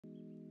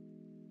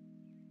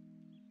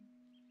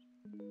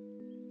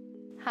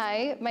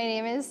Hi, my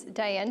name is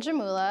Diane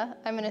Jammula.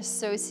 I'm an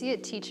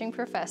associate teaching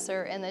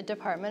professor in the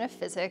Department of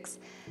Physics,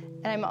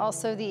 and I'm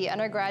also the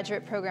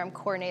undergraduate program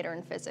coordinator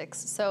in physics,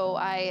 so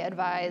I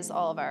advise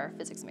all of our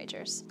physics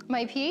majors.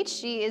 My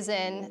PhD is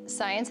in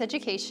science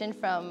education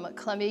from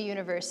Columbia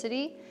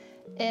University,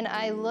 and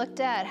I looked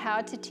at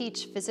how to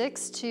teach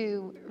physics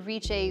to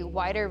reach a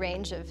wider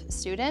range of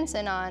students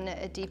and on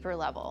a deeper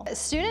level.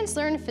 Students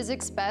learn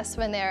physics best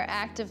when they're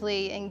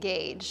actively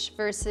engaged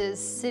versus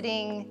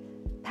sitting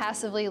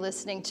passively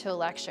listening to a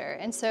lecture.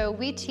 And so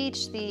we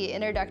teach the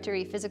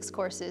introductory physics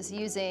courses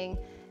using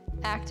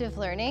active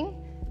learning,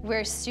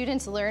 where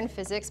students learn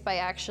physics by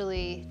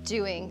actually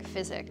doing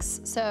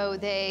physics. So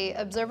they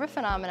observe a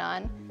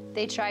phenomenon,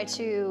 they try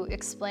to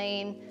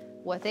explain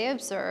what they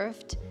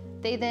observed,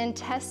 they then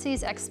test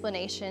these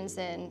explanations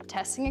in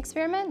testing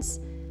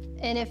experiments,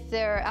 and if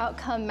their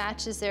outcome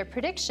matches their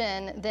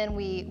prediction, then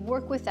we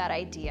work with that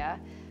idea.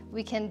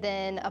 We can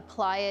then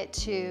apply it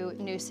to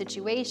new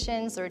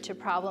situations or to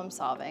problem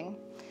solving.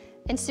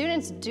 And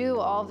students do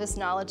all this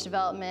knowledge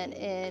development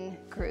in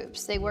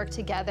groups. They work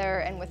together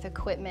and with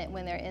equipment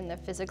when they're in the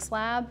physics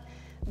lab.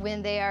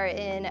 When they are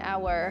in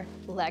our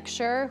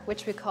lecture,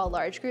 which we call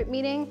large group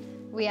meeting,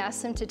 we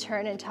ask them to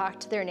turn and talk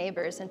to their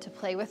neighbors and to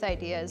play with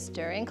ideas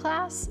during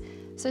class.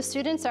 So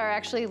students are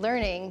actually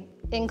learning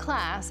in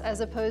class as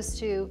opposed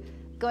to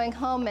going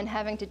home and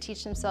having to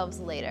teach themselves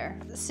later.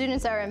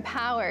 Students are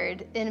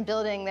empowered in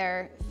building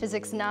their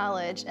physics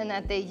knowledge and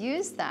that they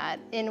use that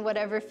in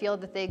whatever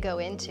field that they go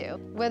into.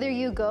 Whether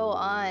you go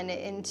on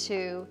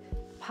into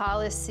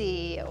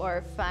policy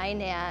or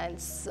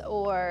finance,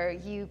 or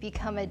you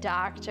become a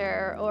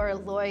doctor or a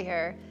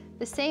lawyer,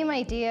 the same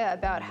idea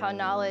about how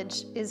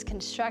knowledge is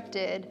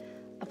constructed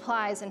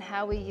applies in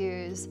how we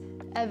use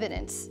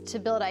evidence to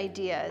build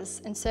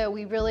ideas. And so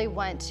we really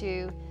want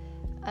to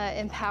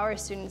empower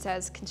students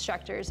as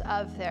constructors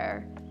of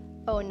their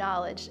own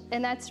knowledge.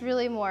 And that's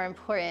really more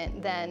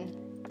important than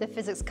the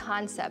physics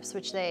concepts,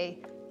 which they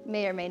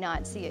may or may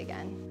not see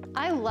again.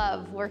 I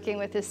love working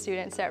with the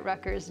students at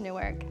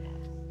Rutgers-Newark.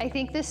 I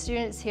think the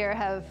students here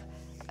have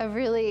a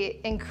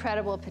really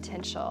incredible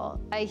potential.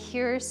 I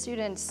hear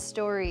students'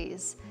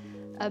 stories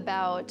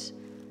about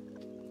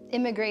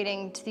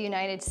immigrating to the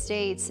United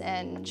States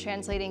and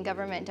translating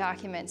government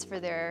documents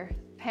for their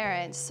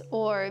parents,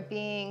 or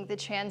being the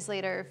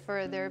translator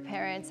for their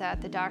parents at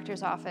the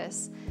doctor's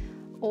office,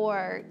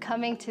 or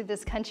coming to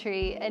this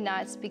country and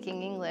not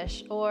speaking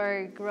English,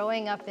 or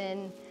growing up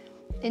in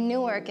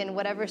Newark in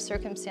whatever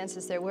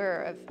circumstances there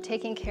were of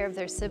taking care of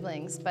their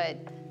siblings. But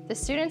the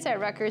students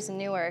at Rutgers and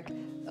Newark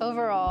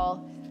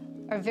overall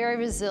are very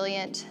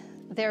resilient.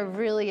 They're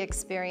really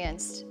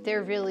experienced,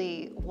 they're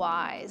really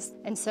wise.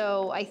 And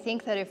so I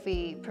think that if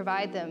we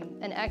provide them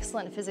an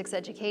excellent physics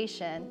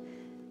education,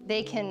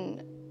 they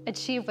can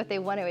achieve what they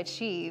want to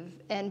achieve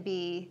and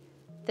be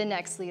the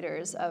next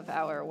leaders of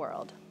our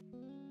world.